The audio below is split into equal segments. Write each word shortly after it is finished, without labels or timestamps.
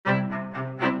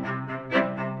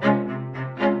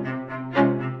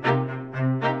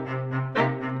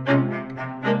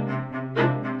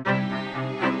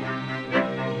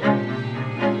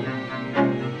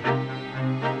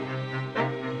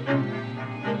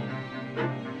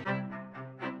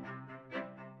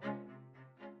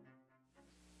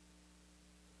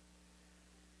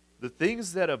The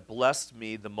things that have blessed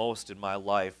me the most in my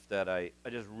life that I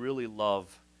just really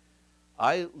love,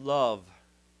 I love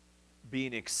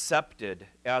being accepted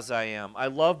as I am. I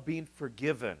love being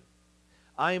forgiven.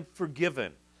 I am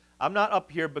forgiven. I'm not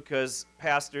up here because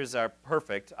pastors are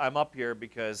perfect. I'm up here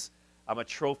because I'm a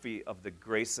trophy of the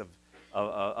grace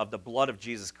of the blood of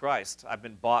Jesus Christ. I've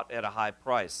been bought at a high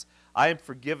price. I am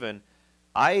forgiven.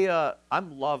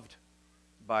 I'm loved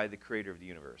by the creator of the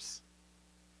universe.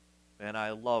 And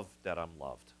I love that I'm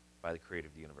loved by the creator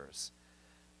of the universe.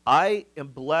 I am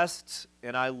blessed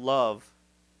and I love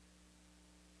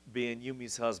being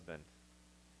Yumi's husband.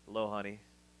 Hello, honey.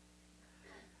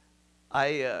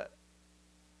 I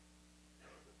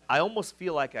almost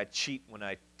feel like I cheat when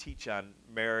I teach on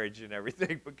marriage and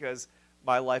everything because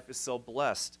my life is so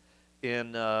blessed.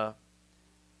 And I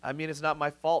mean, it's not my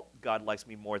fault God likes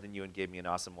me more than you and gave me an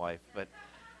awesome wife, but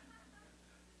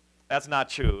that's not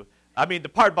true. I mean, the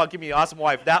part about giving me an awesome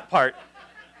wife, that part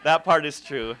is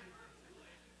true.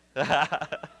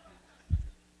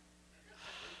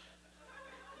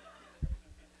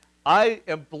 I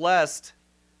am blessed.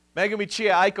 Megami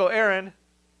Chia Aiko Aaron,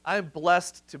 I am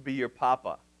blessed to be your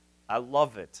papa. I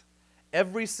love it.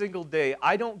 Every single day,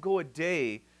 I don't go a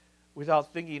day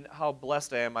without thinking how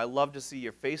blessed I am. I love to see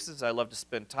your faces. I love to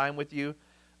spend time with you.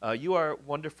 You are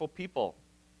wonderful people.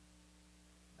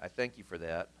 I thank you for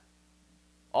that.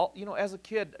 As a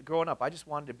kid growing up, I just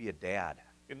wanted to be a dad.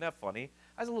 Isn't that funny?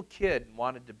 I was a little kid and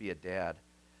wanted to be a dad.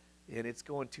 And it's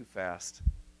going too fast.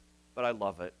 But I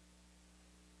love it.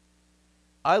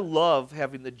 I love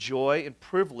having the joy and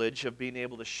privilege of being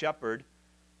able to shepherd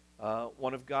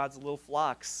one of God's little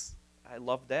flocks. I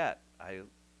love that. I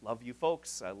love you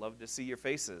folks. I love to see your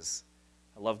faces.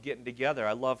 I love getting together.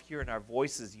 I love hearing our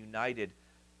voices united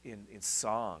in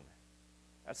song.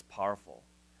 That's powerful.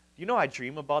 Do you know I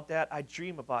dream about that? I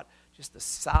dream about just the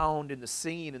sound and the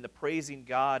singing and the praising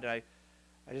God. I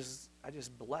just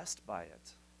blessed by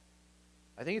it.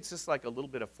 I think it's just like a little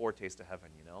bit of foretaste of heaven,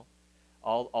 you know?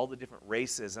 All the different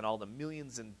races and all the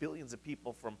millions and billions of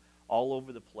people from all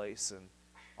over the place and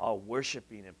all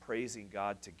worshiping and praising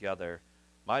God together.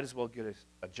 Might as well get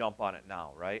a jump on it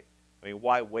now, right? I mean,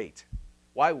 why wait?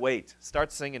 Why wait?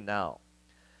 Start singing now.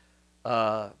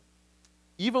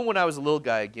 Even when I was a little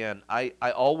guy, again, I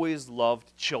always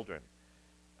loved children.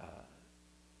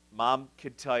 Mom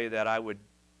could tell you that I would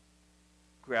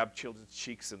grab children's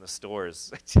cheeks in the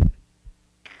stores.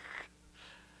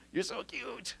 You're so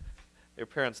cute. Their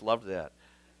parents loved that.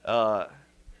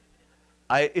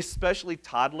 Especially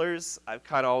toddlers. I've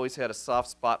kind of always had a soft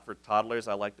spot for toddlers.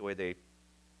 I like the way they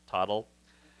toddle.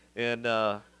 And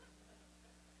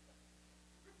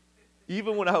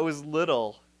even when I was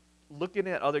little, looking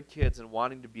at other kids and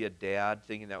wanting to be a dad,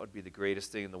 thinking that would be the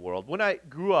greatest thing in the world. When I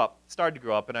started to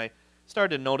grow up, and I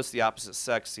started to notice the opposite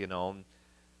sex, and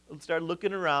started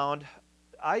looking around,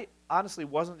 I honestly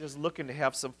wasn't just looking to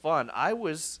have some fun.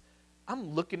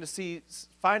 I'm looking to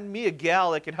find me a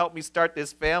gal that can help me start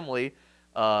this family,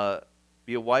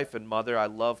 be a wife and mother. I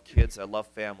love kids. I love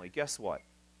family. Guess what?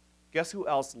 Guess who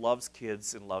else loves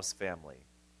kids and loves family?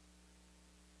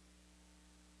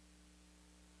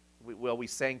 We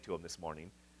sang to him this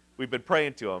morning. We've been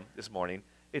praying to him this morning.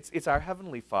 It's our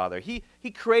Heavenly Father. He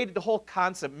created the whole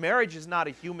concept. Marriage is not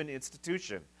a human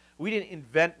institution. We didn't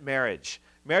invent marriage.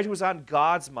 Marriage was on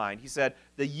God's mind. He said,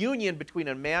 the union between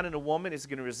a man and a woman is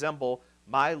going to resemble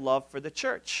my love for the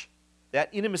church. That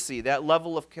intimacy, that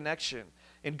level of connection.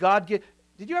 And did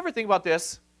you ever think about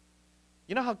this?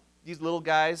 You know how these little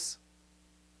guys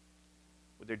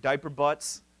with their diaper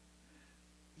butts,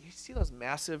 you see those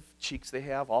massive cheeks they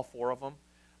have, all four of them?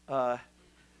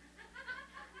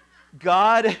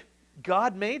 God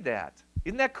made that.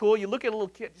 Isn't that cool? You look at a little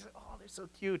kid, you say, oh, they're so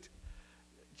cute.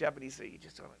 Japanese say, you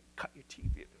just want to cut your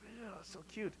teeth. Oh, so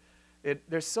cute.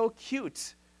 They're so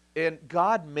cute. And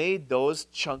God made those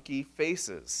chunky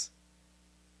faces.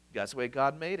 That's the way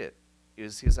God made it,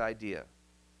 is his idea.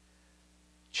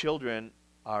 Children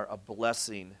are a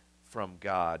blessing from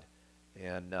God.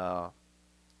 And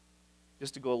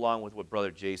just to go along with what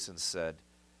Brother Jason said,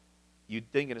 you'd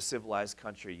think in a civilized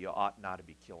country you ought not to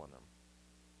be killing them.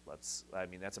 That's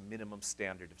a minimum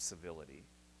standard of civility.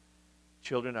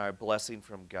 Children are a blessing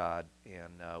from God,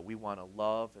 and we want to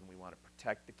love and we want to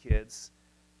protect the kids.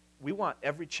 We want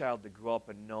every child to grow up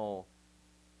and know,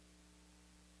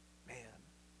 man,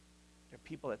 there are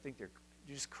people that think they're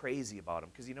just crazy about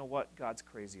them. Because you know what? God's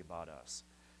crazy about us.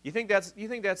 You think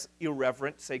that's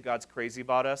irreverent to say God's crazy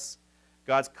about us?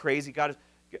 God's crazy.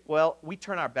 Well, we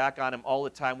turn our back on him all the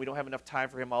time. We don't have enough time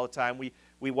for him all the time.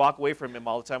 We walk away from him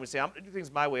all the time. We say, I'm going to do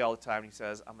things my way all the time. And he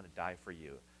says, I'm going to die for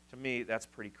you. To me, that's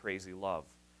pretty crazy love.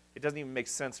 It doesn't even make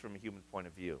sense from a human point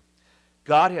of view.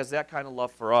 God has that kind of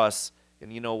love for us,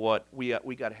 and you know what? We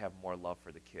got to have more love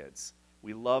for the kids.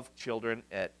 We love children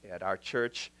at our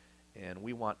church, and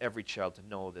we want every child to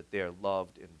know that they are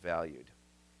loved and valued.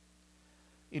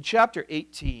 In chapter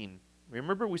 18,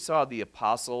 remember we saw the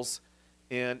apostles,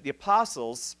 and the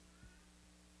apostles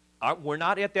were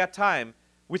not at that time,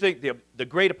 we think the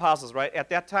great apostles, right? At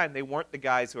that time, they weren't the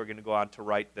guys who are going to go on to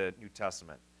write the New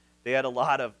Testament. They had a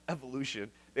lot of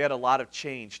evolution. They had a lot of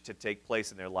change to take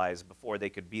place in their lives before they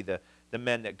could be the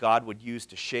men that God would use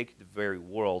to shake the very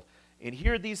world. And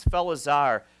here these fellas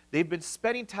are. They've been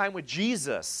spending time with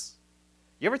Jesus.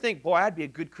 You ever think, boy, I'd be a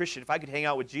good Christian if I could hang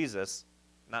out with Jesus?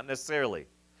 Not necessarily.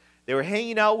 They were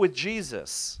hanging out with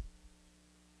Jesus.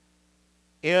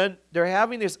 And they're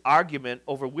having this argument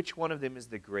over which one of them is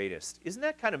the greatest. Isn't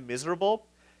that kind of miserable?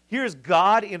 Here's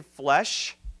God in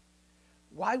flesh.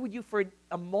 Why would you for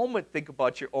a moment think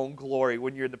about your own glory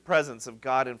when you're in the presence of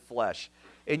God in flesh?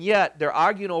 And yet, they're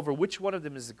arguing over which one of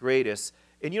them is the greatest.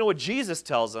 And you know what Jesus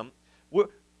tells them?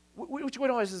 Which one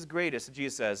of us is the greatest? And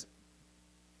Jesus says,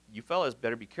 you fellas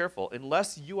better be careful.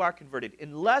 Unless you are converted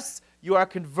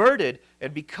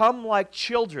and become like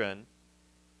children,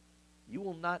 you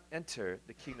will not enter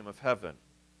the kingdom of heaven.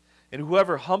 And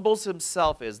whoever humbles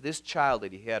himself as this child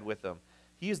that he had with him,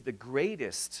 he is the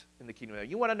greatest in the kingdom of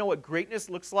heaven. You want to know what greatness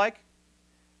looks like?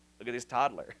 Look at this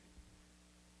toddler.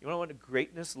 You want to know what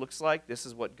greatness looks like? This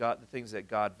is what God, the things that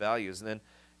God values. And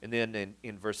then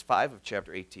in verse 5 of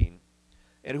chapter 18,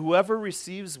 and whoever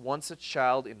receives one such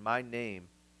child in my name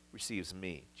receives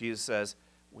me. Jesus says,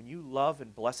 when you love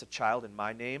and bless a child in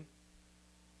my name,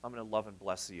 I'm going to love and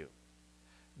bless you.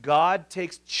 God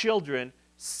takes children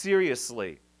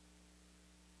seriously.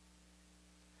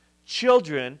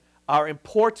 Children are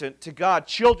important to God.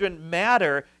 Children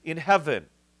matter in heaven.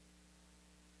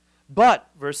 But,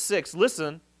 verse 6,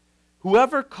 listen,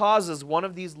 whoever causes one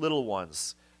of these little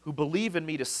ones who believe in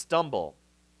me to stumble,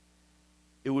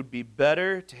 it would be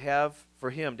better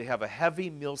for him to have a heavy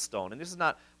millstone. And this is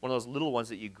not one of those little ones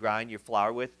that you grind your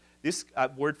flour with. This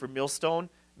word for millstone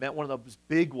meant one of those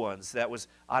big ones that was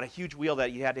on a huge wheel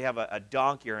that you had to have a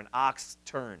donkey or an ox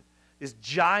turn. This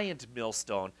giant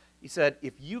millstone. He said,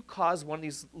 if you cause one of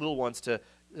these little ones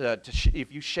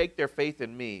if you shake their faith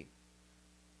in me,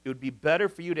 it would be better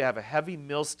for you to have a heavy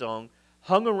millstone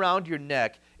hung around your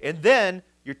neck, and then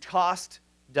you're tossed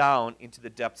down into the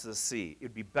depths of the sea. It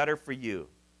would be better for you.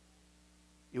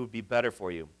 It would be better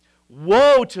for you.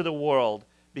 Woe to the world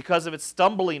because of its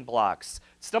stumbling blocks.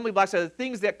 Stumbling blocks are the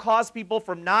things that cause people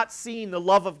from not seeing the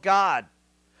love of God,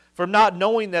 from not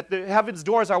knowing that the heaven's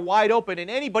doors are wide open and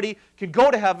anybody can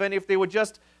go to heaven if they would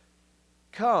just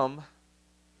come.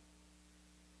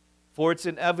 For it's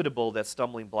inevitable that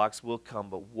stumbling blocks will come,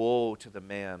 but woe to the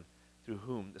man through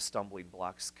whom the stumbling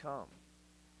blocks come.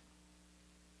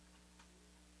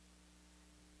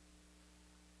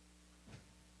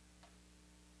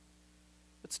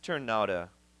 Let's turn now to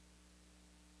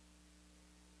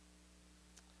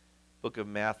book of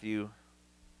Matthew,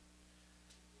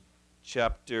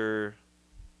 chapter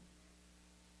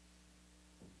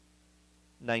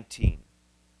 19.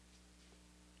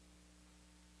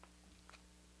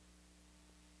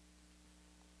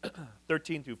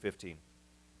 (13 through 15).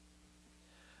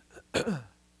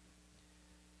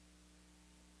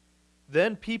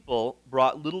 Then people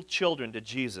brought little children to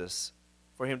Jesus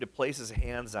for him to place his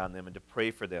hands on them and to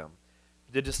pray for them.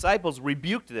 The disciples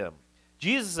rebuked them.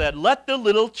 Jesus said, "Let the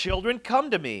little children come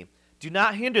to me. Do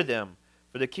not hinder them,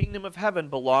 for the kingdom of heaven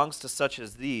belongs to such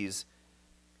as these."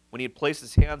 When he had placed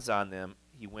his hands on them,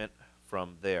 he went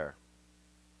from there.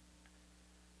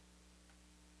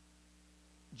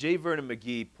 J. Vernon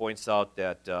McGee points out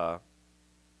that,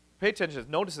 pay attention,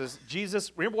 notices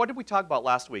Jesus, remember what did we talk about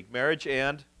last week? Marriage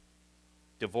and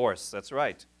divorce, that's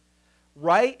right.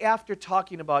 Right after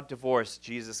talking about divorce,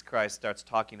 Jesus Christ starts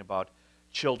talking about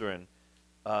children.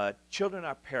 Children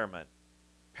are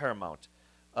paramount.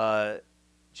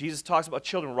 Jesus talks about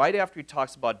children right after he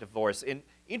talks about divorce. And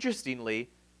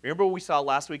interestingly, remember what we saw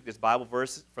last week, this Bible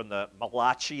verse from the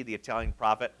Malachi, the Italian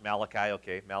prophet,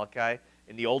 Malachi,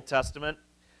 in the Old Testament.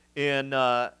 And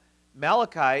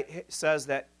Malachi says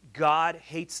that God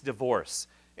hates divorce.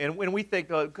 And when we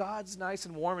think, oh, God's nice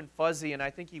and warm and fuzzy, and I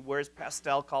think he wears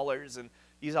pastel colors, and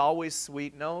he's always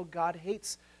sweet. No, God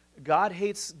hates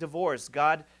divorce.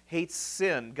 God hates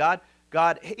sin. God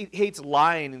hates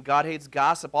lying, and God hates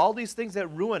gossip, all these things that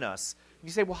ruin us. And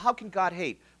you say, well, how can God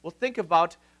hate? Well, think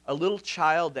about a little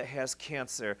child that has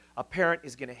cancer. A parent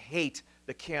is going to hate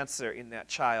the cancer in that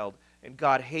child, and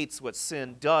God hates what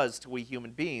sin does to we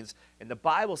human beings. And the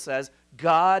Bible says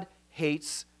God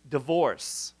hates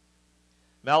divorce.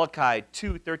 Malachi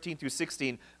 2:13 through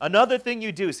 16. Another thing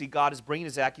you do, see, God is bringing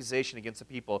his accusation against the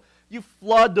people. You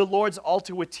flood the Lord's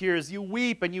altar with tears. You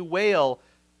weep and you wail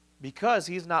because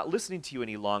he's not listening to you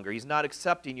any longer. He's not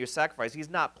accepting your sacrifice. He's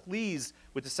not pleased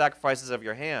with the sacrifices of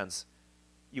your hands.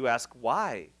 You ask,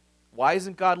 why? Why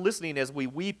isn't God listening as we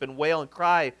weep and wail and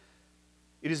cry?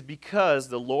 It is because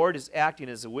the Lord is acting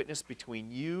as a witness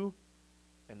between you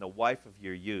and the wife of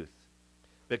your youth.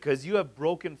 Because you have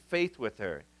broken faith with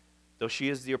her, though she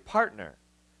is your partner,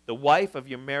 the wife of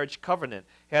your marriage covenant.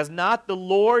 Has not the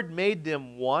Lord made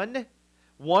them one?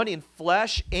 One in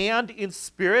flesh and in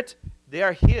spirit? They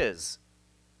are his.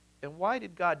 And why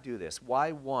did God do this?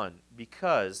 Why one?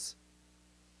 Because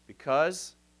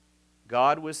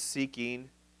God was seeking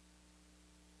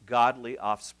godly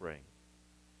offspring.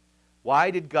 Why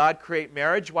did God create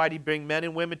marriage? Why did he bring men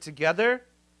and women together?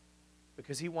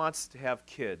 Because he wants to have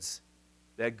kids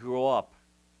that grow up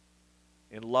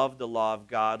and love the law of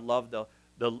God, love the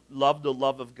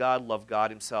love of God, love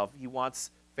God himself. He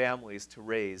wants families to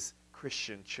raise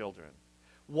Christian children.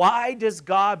 Why does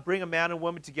God bring a man and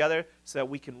woman together? So that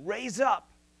we can raise up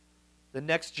the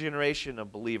next generation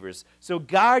of believers. So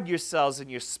guard yourselves in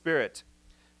your spirit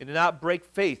and do not break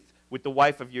faith with the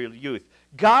wife of your youth.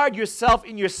 Guard yourself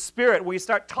in your spirit where you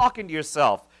start talking to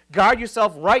yourself. Guard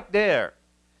yourself right there.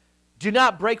 Do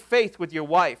not break faith with your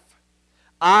wife.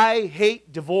 I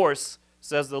hate divorce,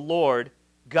 says the Lord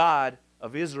God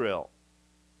of Israel.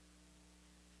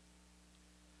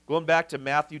 Going back to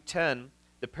Matthew 10,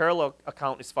 the parallel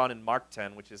account is found in Mark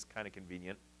 10, which is kind of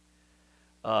convenient.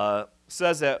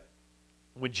 Says that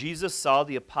when Jesus saw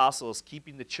the apostles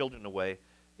keeping the children away,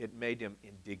 it made him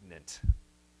indignant.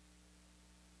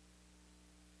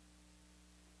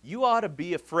 You ought to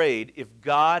be afraid if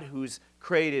God, who's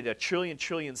created a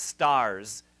trillion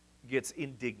stars, gets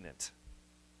indignant.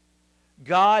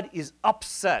 God is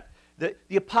upset.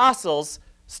 The apostles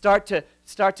start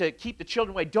to keep the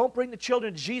children away. Don't bring the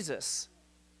children to Jesus.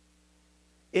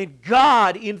 And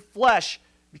God in flesh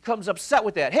becomes upset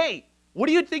with that. Hey, what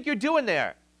do you think you're doing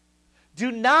there?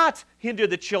 Do not hinder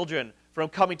the children from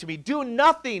coming to me. Do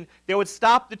nothing that would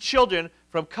stop the children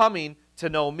from coming to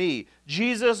know me.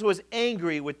 Jesus was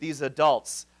angry with these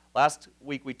adults. Last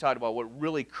week we talked about what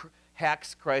really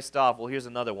hacks Christ off. Well, here's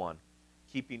another one.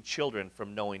 Keeping children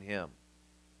from knowing him.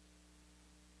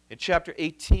 In chapter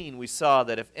 18, we saw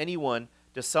that if anyone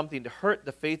does something to hurt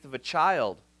the faith of a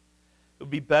child, it would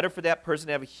be better for that person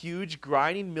to have a huge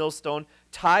grinding millstone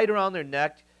tied around their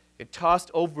neck and tossed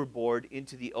overboard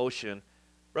into the ocean.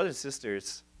 Brothers and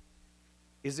sisters,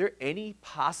 is there any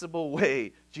possible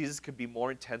way Jesus could be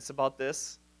more intense about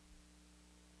this?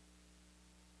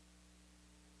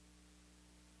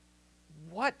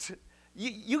 What?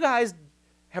 You guys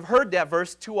have heard that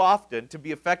verse too often to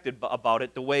be affected about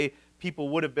it the way people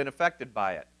would have been affected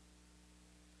by it.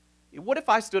 What if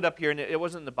I stood up here and it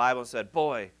wasn't in the Bible and said,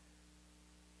 boy,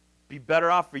 be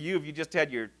better off for you if you just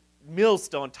had your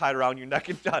millstone tied around your neck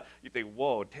and you think,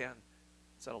 whoa, Dan,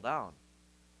 settle down.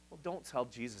 Well, don't tell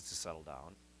Jesus to settle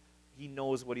down. He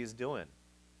knows what he's doing.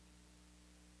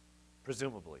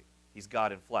 Presumably. He's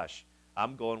God in flesh.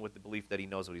 I'm going with the belief that he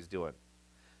knows what he's doing.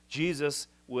 Jesus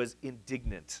was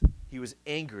indignant. He was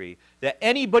angry that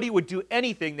anybody would do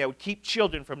anything that would keep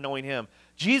children from knowing him.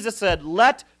 Jesus said,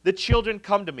 let the children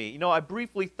come to me. You know, I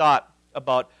briefly thought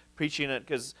about preaching it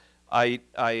because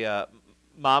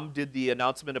Mom did the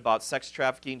announcement about sex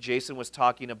trafficking. Jason was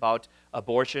talking about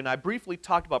abortion. I briefly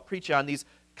talked about preaching on these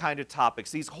kind of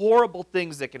topics, these horrible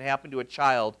things that can happen to a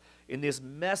child in this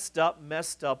messed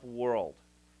up world.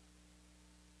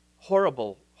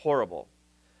 Horrible, horrible.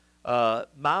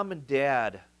 Mom and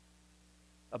dad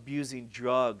abusing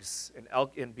drugs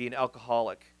and being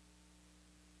alcoholic.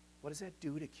 What does that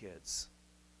do to kids?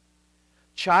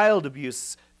 Child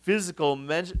abuse, physical,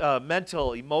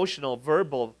 mental, emotional,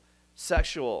 verbal,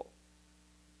 sexual.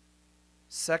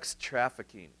 Sex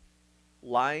trafficking.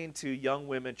 Lying to young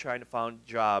women trying to find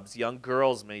jobs, young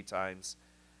girls many times,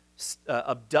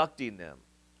 abducting them.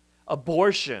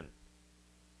 Abortion,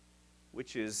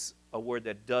 which is a word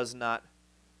that does not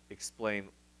explain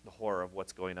the horror of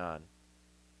what's going on.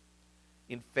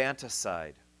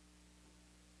 Infanticide.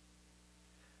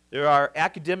 There are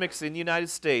academics in the United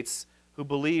States who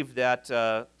believe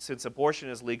that since abortion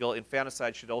is legal,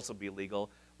 infanticide should also be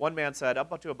legal. One man said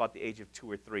up to about the age of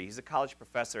 2 or 3. He's a college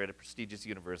professor at a prestigious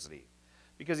university.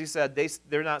 Because he said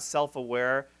they're not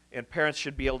self-aware and parents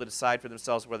should be able to decide for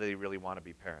themselves whether they really want to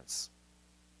be parents.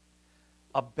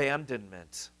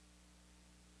 Abandonment.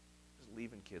 Just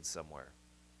leaving kids somewhere.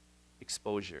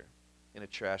 Exposure in a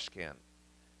trash can.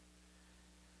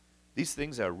 These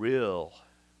things are real.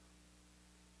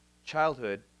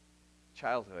 Childhood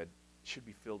childhood should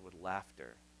be filled with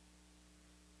laughter.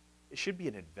 It should be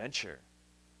an adventure.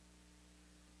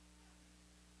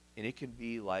 And it can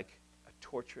be like a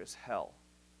torturous hell.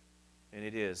 And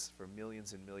it is for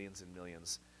millions and millions and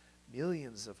millions.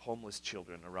 Millions of homeless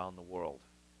children around the world.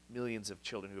 Millions of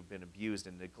children who have been abused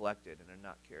and neglected and are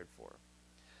not cared for.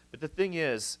 But the thing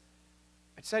is,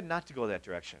 I decided not to go that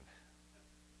direction.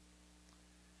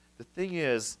 The thing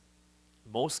is,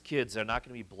 most kids are not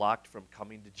going to be blocked from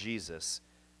coming to Jesus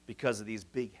because of these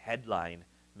big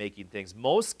headline-making things.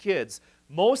 Most kids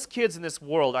in this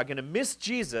world are going to miss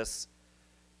Jesus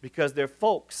because their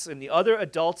folks and the other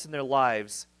adults in their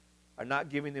lives are not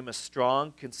giving them a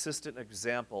strong, consistent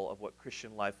example of what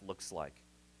Christian life looks like,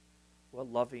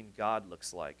 what loving God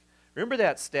looks like. Remember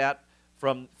that stat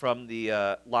from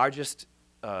the largest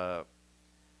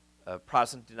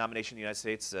Protestant denomination in the United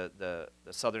States, the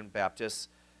Southern Baptists?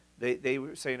 They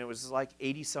were saying it was like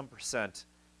 80-some%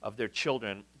 of their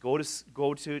children go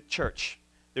to church.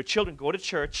 Their children go to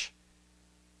church,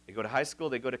 they go to high school,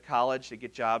 they go to college, they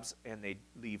get jobs, and they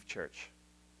leave church.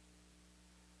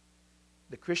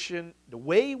 The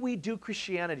way we do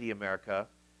Christianity, America,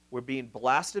 we're being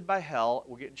blasted by hell,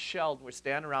 we're getting shelled, and we're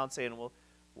standing around saying,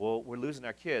 well, we're losing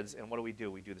our kids, and what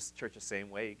do? We do this church the same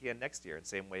way again next year, and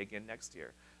same way again next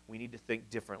year. We need to think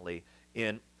differently.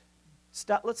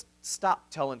 Let's stop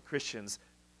telling Christians,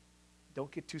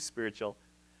 don't get too spiritual.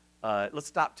 Let's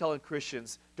stop telling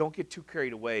Christians, don't get too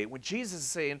carried away. When Jesus is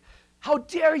saying, how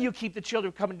dare you keep the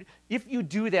children coming? If you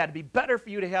do that, it'd be better for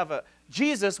you to have a...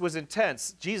 Jesus was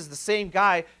intense. Jesus, the same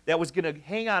guy that was going to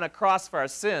hang on a cross for our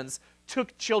sins,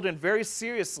 took children very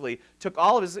seriously, took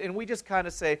all of his... And we just kind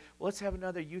of say, well, let's have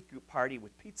another youth group party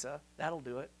with pizza. That'll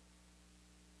do it.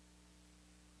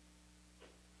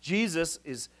 Jesus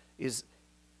is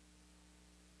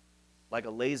like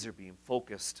a laser beam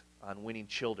focused on winning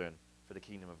children for the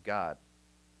kingdom of God.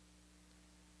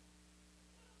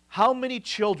 How many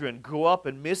children grow up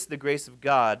and miss the grace of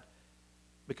God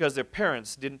because their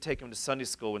parents didn't take them to Sunday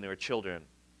school when they were children,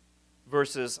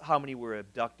 versus how many were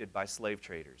abducted by slave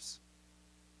traders?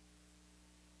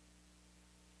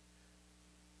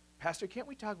 Pastor, can't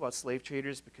we talk about slave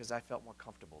traders because I felt more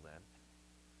comfortable then?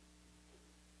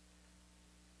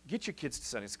 Get your kids to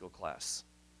Sunday school class.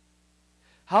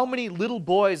 How many little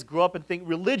boys grow up and think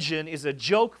religion is a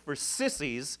joke for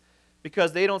sissies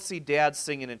because they don't see dad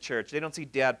singing in church. They don't see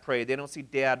dad pray. They don't see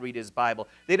dad read his Bible.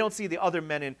 They don't see the other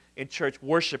men in church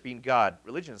worshiping God.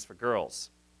 Religion is for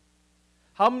girls.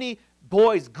 How many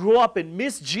boys grow up and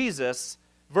miss Jesus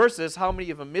versus how many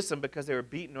of them miss him because they were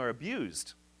beaten or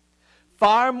abused?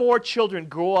 Far more children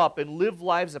grow up and live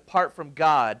lives apart from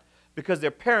God because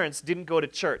their parents didn't go to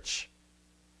church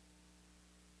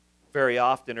very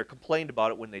often, or complained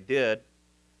about it when they did,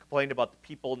 complained about the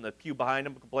people in the pew behind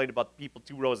them, complained about the people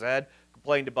 2 rows ahead,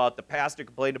 complained about the pastor,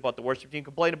 complained about the worship team,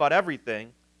 complained about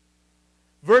everything,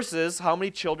 versus how many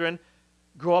children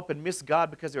grow up and miss God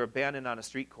because they're abandoned on a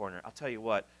street corner. I'll tell you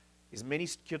what, as many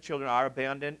children are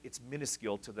abandoned, it's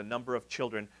minuscule to the number of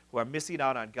children who are missing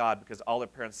out on God because all their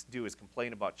parents do is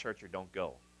complain about church or don't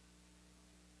go.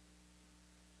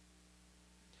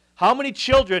 How many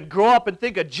children grow up and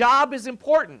think a job is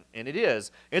important, and it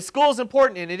is, and school is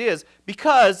important, and it is,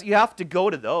 because you have to go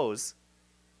to those,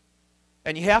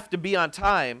 and you have to be on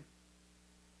time,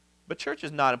 but church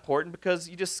is not important because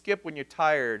you just skip when you're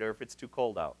tired or if it's too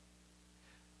cold out.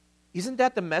 Isn't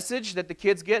that the message that the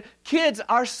kids get? Kids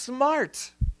are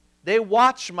smart. They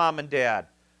watch mom and dad.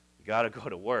 You got to go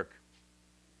to work.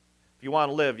 If you want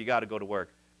to live, you got to go to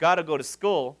work. Got to go to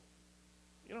school.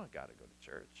 You don't got to go to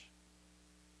church.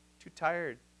 Too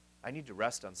tired. I need to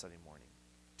rest on Sunday morning.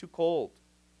 Too cold.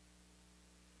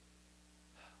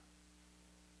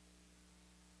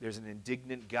 There's an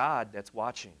indignant God that's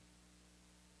watching.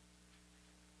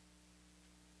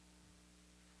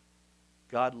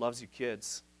 God loves you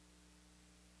kids.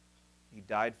 He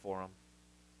died for them,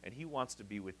 and he wants to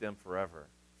be with them forever,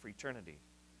 for eternity.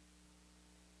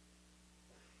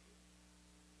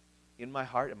 In my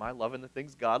heart, am I loving the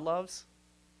things God loves?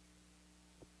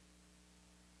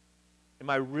 Am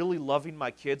I really loving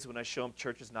my kids when I show them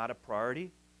church is not a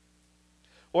priority?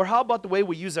 Or how about the way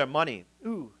we use our money?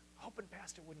 Ooh, hoping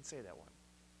pastor wouldn't say that one.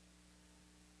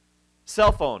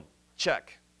 Cell phone,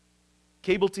 check.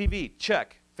 Cable TV,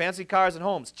 check. Fancy cars and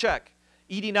homes, check.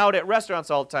 Eating out at restaurants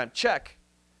all the time, check.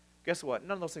 Guess what?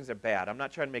 None of those things are bad. I'm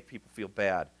not trying to make people feel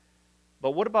bad.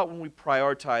 But what about when we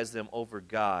prioritize them over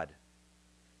God?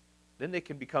 Then they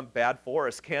can become bad for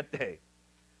us, can't they?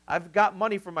 I've got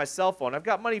money for my cell phone. I've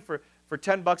got money for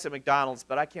 $10 at McDonald's,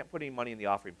 but I can't put any money in the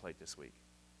offering plate this week.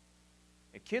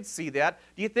 And kids see that.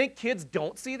 Do you think kids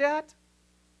don't see that?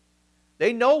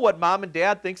 They know what mom and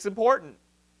dad think's important.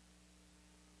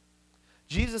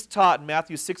 Jesus taught in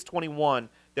Matthew 6:21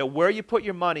 that where you put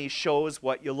your money shows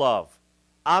what you love.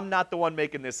 I'm not the one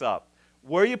making this up.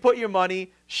 Where you put your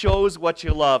money shows what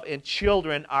you love. And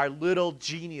children are little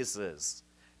geniuses.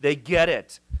 They get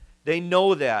it. They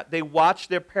know that. They watch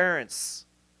their parents.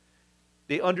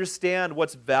 They understand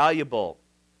what's valuable.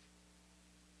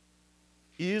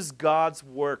 Is God's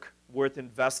work worth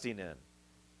investing in?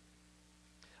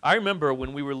 I remember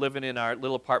when we were living in our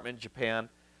little apartment in Japan,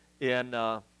 in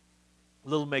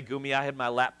little Megumi, I had my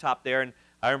laptop there, and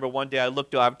I remember one day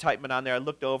I'm typing on there, I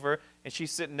looked over, and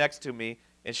she's sitting next to me,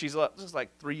 and she's just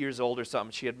like 3 years old or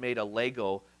something. She had made a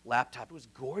Lego laptop. It was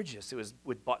gorgeous. It was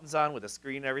with buttons on, with a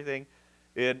screen and everything.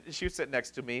 And she was sitting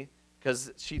next to me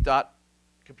because she thought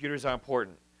computers are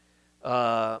important.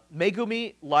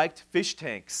 Megumi liked fish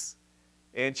tanks.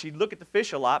 And she'd look at the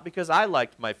fish a lot because I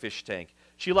liked my fish tank.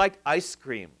 She liked ice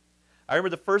cream. I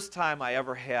remember the first time I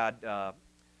ever had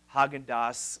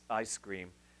Haagen-Dazs ice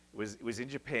cream. It was in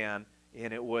Japan,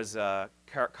 and it was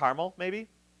caramel, maybe?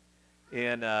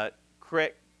 And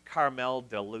caramel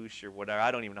deluxe or whatever.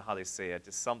 I don't even know how they say it.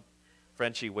 Just some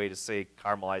Frenchy way to say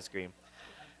caramel ice cream.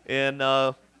 And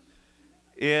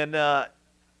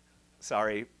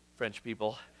sorry, French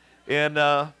people. And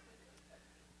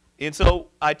so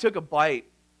I took a bite,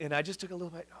 and I just took a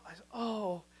little bite. I said,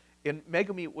 oh. And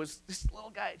Megumi was this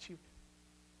little guy. And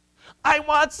I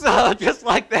want some, just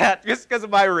like that, just because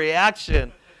of my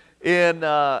reaction. And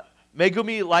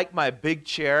Megumi liked my big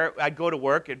chair. I'd go to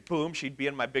work, and boom, she'd be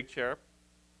in my big chair.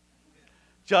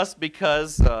 Just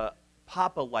because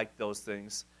Papa liked those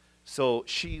things, so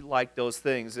she liked those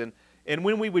things. And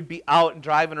when we would be out and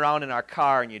driving around in our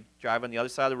car, and you'd drive on the other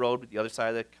side of the road with the other side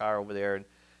of the car over there,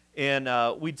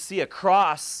 and we'd see a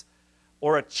cross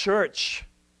or a church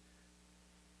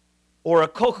or a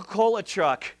Coca-Cola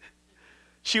truck,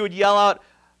 she would yell out,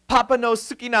 "Papa no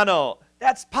suki nano."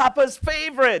 That's Papa's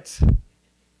favorite.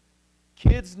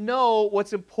 Kids know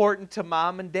what's important to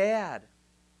mom and dad.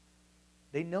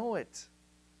 They know it.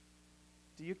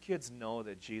 Do your kids know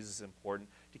that Jesus is important?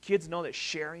 Do kids know that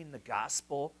sharing the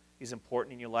gospel is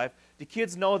important in your life? Do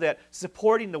kids know that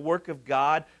supporting the work of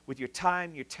God with your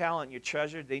time, your talent, your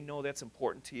treasure, they know that's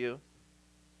important to you?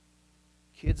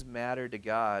 Kids matter to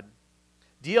God.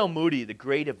 D.L. Moody, the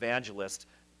great evangelist,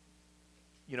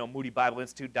 Moody Bible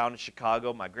Institute down in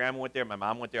Chicago. My grandma went there. My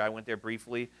mom went there. I went there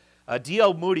briefly.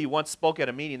 D.L. Moody once spoke at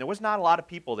a meeting. There was not a lot of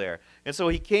people there. And so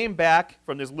he came back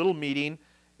from this little meeting,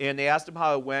 and they asked him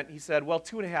how it went. He said, well,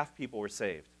 2.5 people were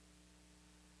saved.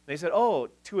 They said, oh,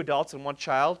 2 adults and 1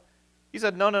 child? He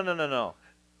said, no.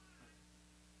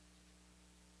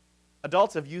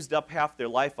 Adults have used up half their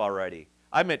life already.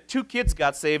 I meant 2 kids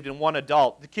got saved and 1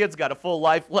 adult. The kid's got a full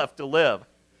life left to live.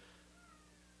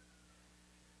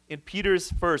 In Peter's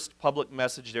first public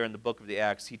message there in the book of the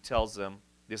Acts, he tells them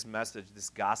this message, this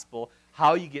gospel,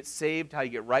 how you get saved, how you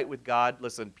get right with God.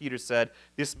 Listen, Peter said,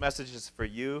 this message is for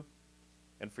you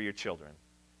and for your children.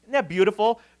 Isn't that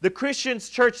beautiful? The Christian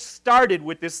church started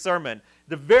with this sermon.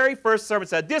 The very first sermon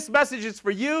said, this message is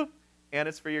for you and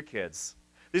it's for your kids.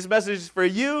 This message is for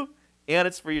you and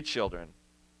it's for your children.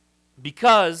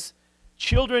 Because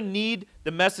children need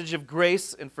the message of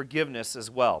grace and forgiveness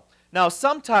as well. Now,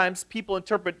 sometimes people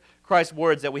interpret Christ's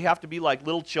words that we have to be like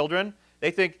little children.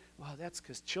 They think, well, that's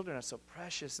because children are so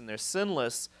precious and they're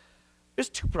sinless. There's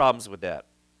 2 problems with that.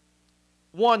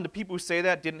 One, the people who say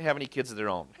that didn't have any kids of their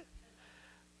own.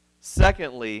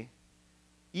 Secondly,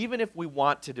 even if we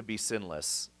wanted to be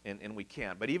sinless, and we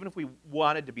can't, but even if we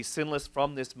wanted to be sinless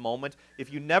from this moment,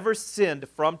 if you never sinned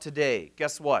from today,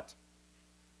 guess what?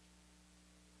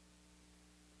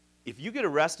 If you get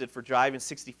arrested for driving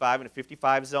 65 in a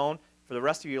 55 zone, for the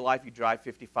rest of your life you drive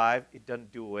 55, it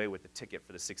doesn't do away with the ticket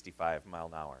for the 65 mile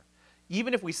an hour.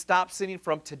 Even if we stop sinning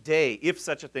from today, if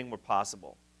such a thing were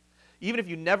possible, even if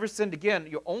you never sinned again,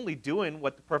 you're only doing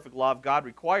what the perfect law of God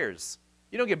requires.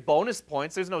 You don't get bonus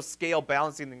points. There's no scale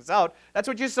balancing things out. That's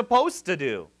what you're supposed to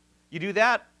do. You do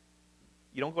that,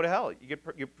 you don't go to hell.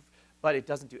 But it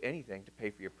doesn't do anything to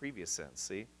pay for your previous sins,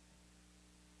 see?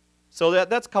 So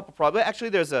that's a couple problems.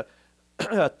 Actually, there's a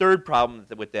third problem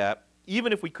with that.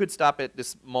 Even if we could stop at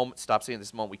this moment, stop saying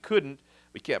this moment, we couldn't.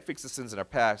 We can't fix the sins in our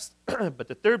past. But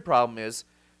the third problem is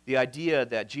the idea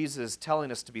that Jesus is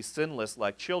telling us to be sinless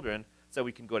like children so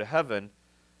we can go to heaven.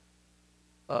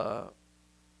 I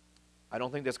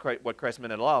don't think that's quite what Christ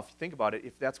meant at all. If you think about it,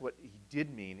 if that's what he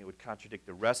did mean, it would contradict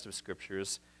the rest of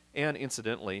Scriptures. And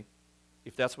incidentally,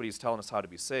 if that's what he's telling us how to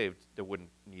be saved, there wouldn't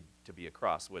need to be a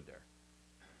cross, would there?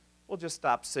 We'll just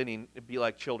stop sinning and be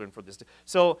like children for this day.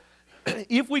 So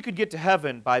if we could get to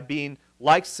heaven by being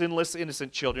Like sinless,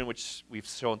 innocent children, which we've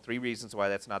shown 3 reasons why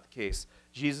that's not the case,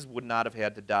 Jesus would not have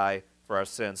had to die for our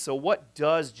sins. So what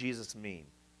does Jesus mean?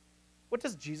 What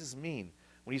does Jesus mean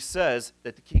when he says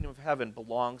that the kingdom of heaven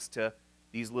belongs to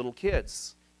these little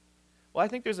kids? Well, I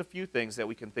think there's a few things that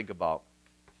we can think about.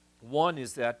 One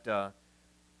is that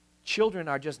children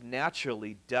are just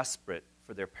naturally desperate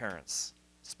for their parents,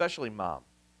 especially mom.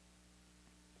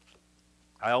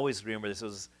 I always remember this. It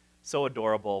was so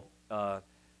adorable.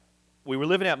 We were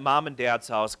living at mom and dad's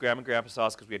house, grandma and grandpa's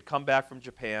house, because we had come back from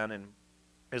Japan, and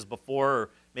it was before, or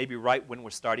maybe right when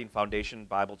we're starting Foundation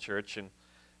Bible Church, and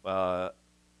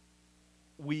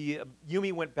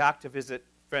Yumi went back to visit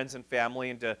friends and family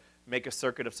and to make a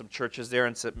circuit of some churches there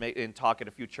and talk at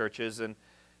a few churches,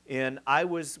 and I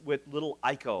was with little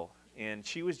Aiko, and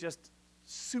she was just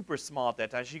super small at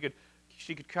that time. She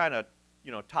could kind of,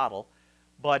 toddle,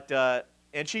 but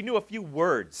and she knew a few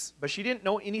words, but she didn't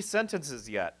know any sentences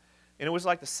yet. And it was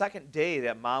like the second day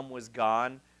that mom was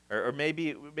gone, or maybe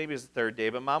it was the third day,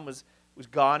 but mom was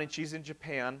gone, and she's in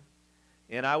Japan.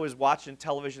 And I was watching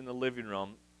television in the living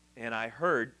room, and I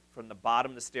heard from the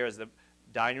bottom of the stairs, the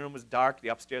dining room was dark, the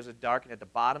upstairs was dark, and at the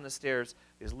bottom of the stairs,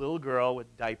 this little girl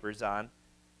with diapers on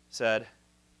said,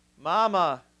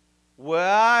 "Mama,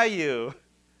 where are you?"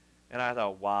 And I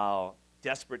thought, wow,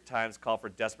 desperate times call for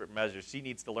desperate measures. She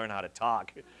needs to learn how to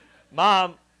talk.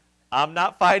 "Mom, I'm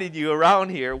not finding you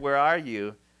around here. Where are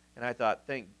you?" And I thought,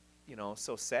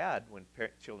 so sad when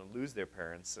children lose their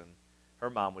parents, and her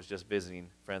mom was just visiting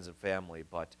friends and family.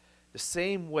 But the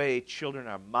same way children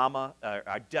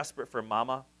are desperate for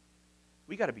mama,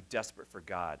 we got to be desperate for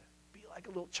God. Be like a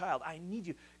little child. I need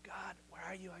you. God, where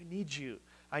are you? I need you.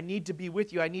 I need to be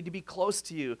with you. I need to be close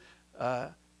to you.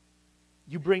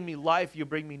 You bring me life. You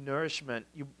bring me nourishment.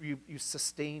 You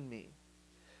sustain me.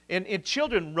 And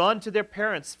children run to their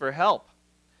parents for help.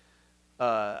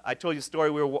 I told you a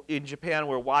story. We were in Japan.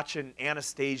 We were watching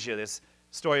Anastasia, this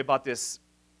story about this.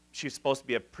 She's supposed to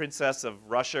be a princess of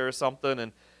Russia or something.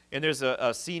 And there's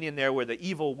a scene in there where the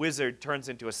evil wizard turns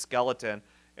into a skeleton.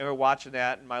 And we're watching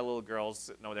that, and my little girl's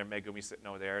sitting over there, Megumi sitting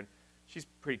over there. And she's a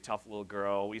pretty tough little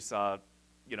girl. We saw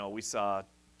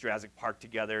Jurassic Park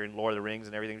together and Lord of the Rings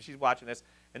and everything. She's watching this,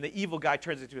 and the evil guy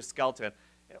turns into a skeleton.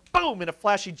 And boom, in a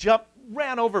flash, he jumped,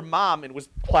 ran over mom, and was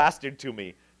plastered to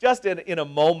me, just in a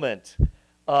moment.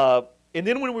 And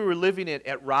then when we were living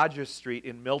at Rogers Street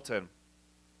in Milton,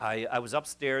 I was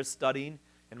upstairs studying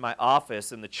in my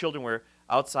office, and the children were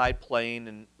outside playing,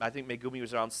 and I think Megumi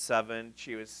was around 7.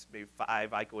 She was maybe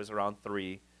 5. Aiko was around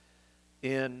 3.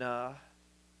 And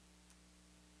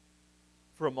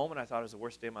for a moment, I thought it was the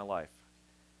worst day of my life.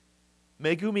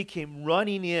 Megumi came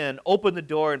running in, opened the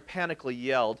door, and panically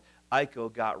yelled,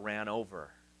 "Aiko got ran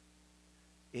over."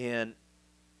 And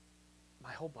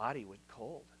my whole body went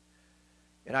cold.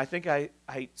 And I think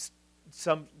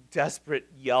some desperate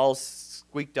yell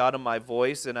squeaked out of my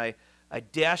voice, and I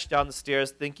dashed down the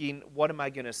stairs thinking, what am I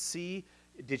going to see?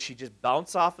 Did she just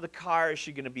bounce off of the car? Is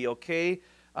she going to be okay?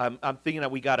 I'm thinking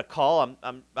that we got a call.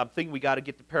 I'm thinking we got to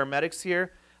get the paramedics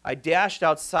here. I dashed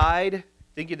outside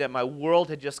thinking that my world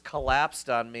had just collapsed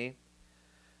on me,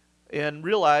 and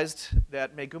realized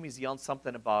that Megumi's yelling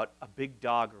something about a big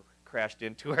dog crashed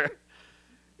into her.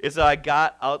 And so I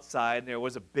got outside, and there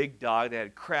was a big dog that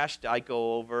had crashed Aiko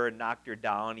over and knocked her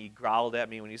down. He growled at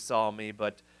me when he saw me,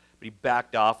 but he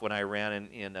backed off when I ran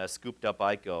and scooped up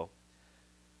Aiko.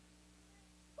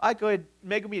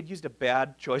 Megumi had used a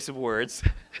bad choice of words.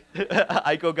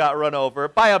 Aiko got run over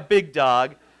by a big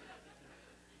dog.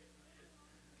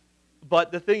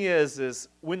 But the thing is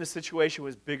when the situation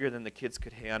was bigger than the kids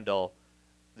could handle,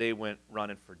 they went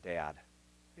running for Dad.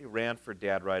 They ran for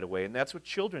Dad right away, and that's what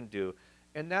children do.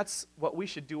 And that's what we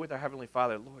should do with our Heavenly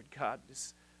Father. Lord God,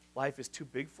 this life is too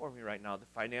big for me right now. The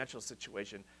financial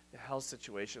situation, the health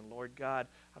situation. Lord God,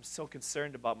 I'm so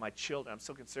concerned about my children. I'm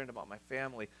so concerned about my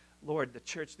family. Lord, the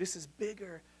church, this is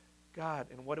bigger. God,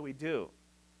 and what do?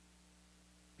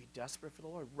 Be desperate for the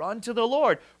Lord. Run to the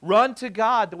Lord. Run to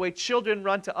God the way children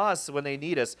run to us when they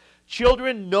need us.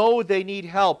 Children know they need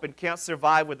help and can't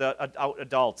survive without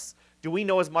adults. Do we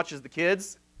know as much as the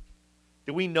kids?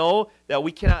 Do we know that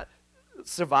we cannot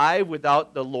survive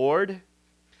without the Lord?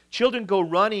 Children go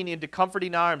running into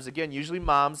comforting arms, again, usually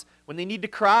moms, when they need to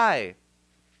cry.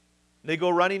 They go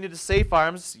running into safe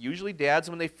arms, usually dads,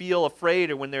 when they feel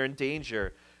afraid or when they're in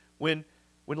danger. When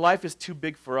life is too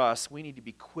big for us, we need to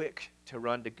be quick to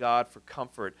run to God for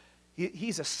comfort.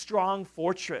 He's a strong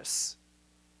fortress.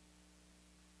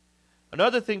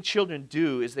 Another thing children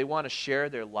do is they want to share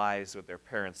their lives with their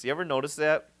parents. You ever notice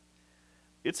that?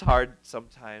 It's hard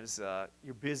sometimes.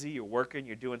 You're busy, you're working,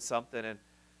 you're doing something, and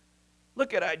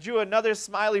Look at, I drew another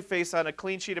smiley face on a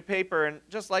clean sheet of paper, and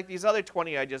just like these other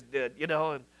 20 I just did, you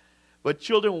know. But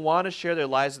children want to share their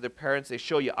lives with their parents. They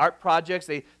show you art projects.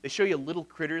 They show you little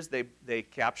critters they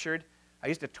captured. I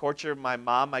used to torture my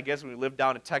mom, I guess, when we lived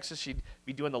down in Texas. She'd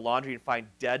be doing the laundry and find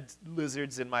dead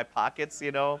lizards in my pockets,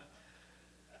 you know.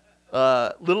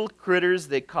 Little critters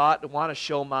they caught and want to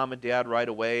show mom and dad right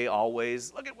away,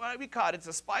 always. Look at what we caught. It's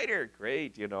a spider.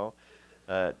 Great, you know.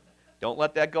 Don't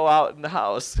let that go out in the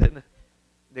house. And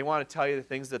they want to tell you the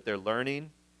things that they're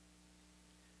learning.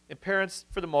 And parents,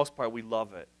 for the most part, we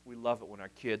love it. We love it when our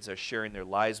kids are sharing their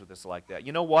lives with us like that.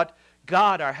 You know what?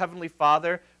 God, our Heavenly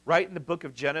Father, right in the book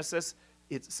of Genesis,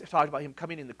 it's talked about him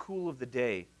coming in the cool of the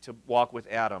day to walk with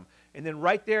Adam. And then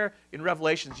right there in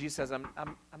Revelation, Jesus says, I'm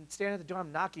standing at the door,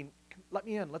 I'm knocking. Let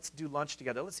me in. Let's do lunch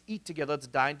together. Let's eat together. Let's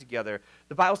dine together.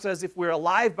 The Bible says if we're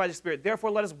alive by the Spirit,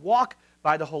 therefore let us walk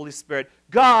by the Holy Spirit.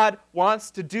 God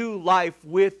wants to do life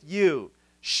with you.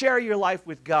 Share your life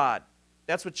with God.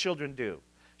 That's what children do.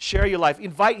 Share your life.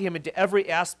 Invite him into every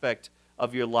aspect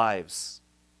of your lives.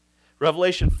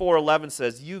 Revelation 4:11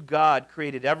 says, you, God,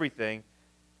 created everything,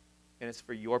 and it's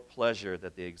for your pleasure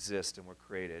that they exist and were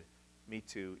created. Me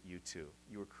too, you too.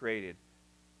 You were created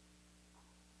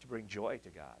to bring joy to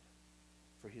God,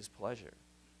 for his pleasure.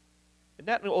 And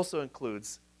that also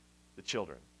includes the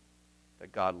children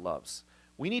that God loves.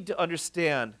 We need to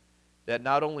understand that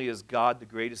not only is God the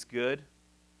greatest good,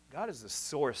 God is the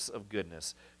source of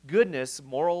goodness. Goodness,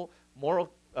 moral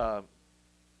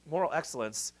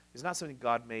excellence is not something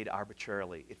God made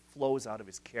arbitrarily. It flows out of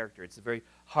his character. It's the very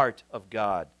heart of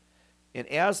God. And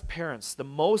as parents, the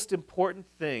most important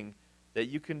thing that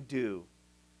you can do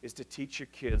is to teach your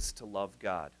kids to love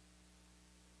God.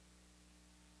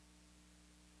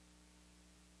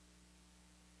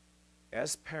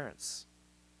 As parents,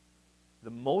 the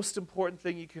most important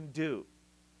thing you can do,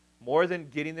 more than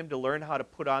getting them to learn how to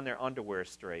put on their underwear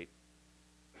straight,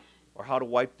 or how to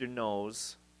wipe their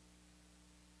nose,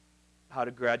 how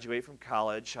to graduate from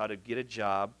college, how to get a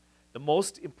job, the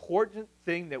most important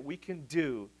thing that we can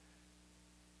do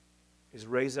is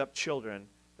raise up children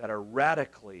that are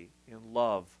radically in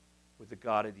love with the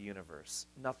God of the universe.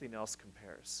 Nothing else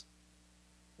compares.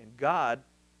 And God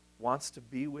wants to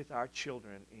be with our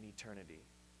children in eternity.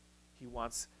 He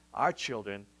wants our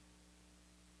children,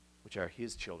 which are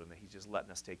his children that he's just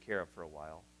letting us take care of for a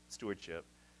while, stewardship.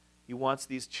 He wants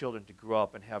these children to grow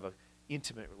up and have an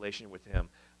intimate relationship with him.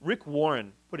 Rick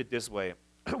Warren put it this way,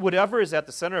 whatever is at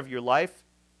the center of your life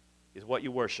is what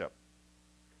you worship.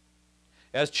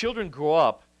 As children grow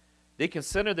up, they can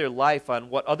center their life on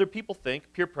what other people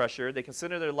think, peer pressure. They can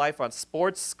center their life on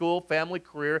sports, school, family,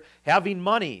 career, having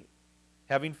money,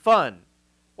 having fun,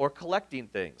 or collecting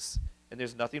things. And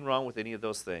there's nothing wrong with any of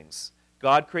those things.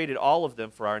 God created all of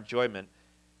them for our enjoyment.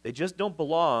 They just don't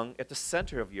belong at the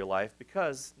center of your life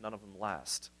because none of them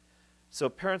last. So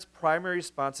parents' primary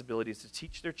responsibility is to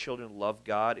teach their children to love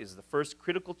God is the first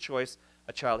critical choice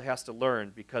a child has to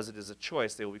learn because it is a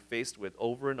choice they will be faced with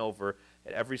over and over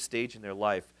at every stage in their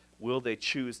life. Will they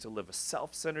choose to live a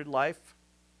self-centered life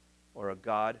or a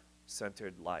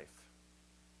God-centered life?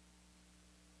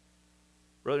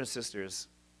 Brothers and sisters,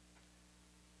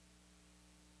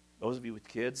 those of you with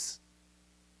kids,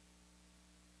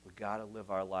 we've got to live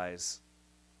our lives.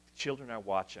 The children are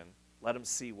watching. Let them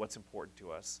see what's important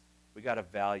to us. We've got to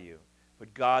value.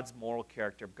 Put God's moral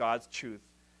character, God's truth,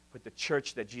 put the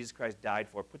church that Jesus Christ died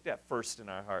for, put that first in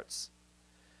our hearts.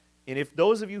 And if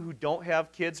those of you who don't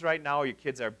have kids right now, or your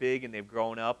kids are big and they've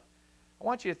grown up, I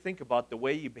want you to think about the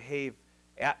way you behave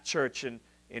at church and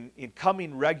in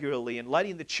coming regularly and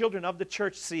letting the children of the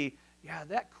church see, yeah,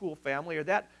 that cool family or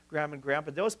that grandma and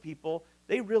grandpa, those people,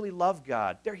 they really love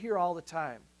God. They're here all the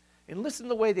time. And listen to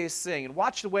the way they sing and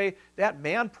watch the way that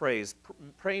man prays.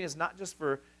 Praying is not just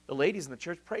for the ladies in the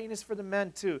church. Praying is for the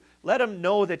men too. Let them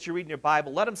know that you're reading your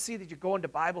Bible. Let them see that you're going to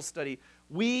Bible study.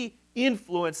 We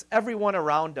influence everyone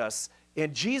around us.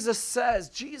 And Jesus says,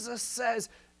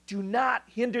 do not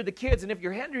hinder the kids. And if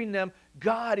you're hindering them,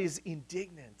 God is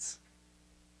indignant.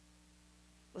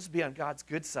 Let's be on God's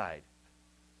good side.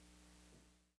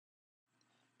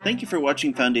 Thank you for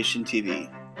watching Foundation TV.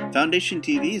 Foundation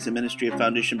TV is a ministry of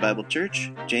Foundation Bible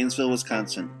Church, Janesville,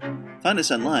 Wisconsin. Find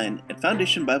us online at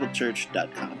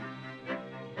foundationbiblechurch.com.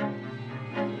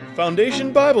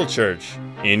 Foundation Bible Church,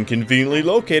 inconveniently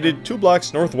located 2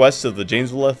 blocks northwest of the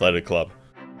Janesville Athletic Club.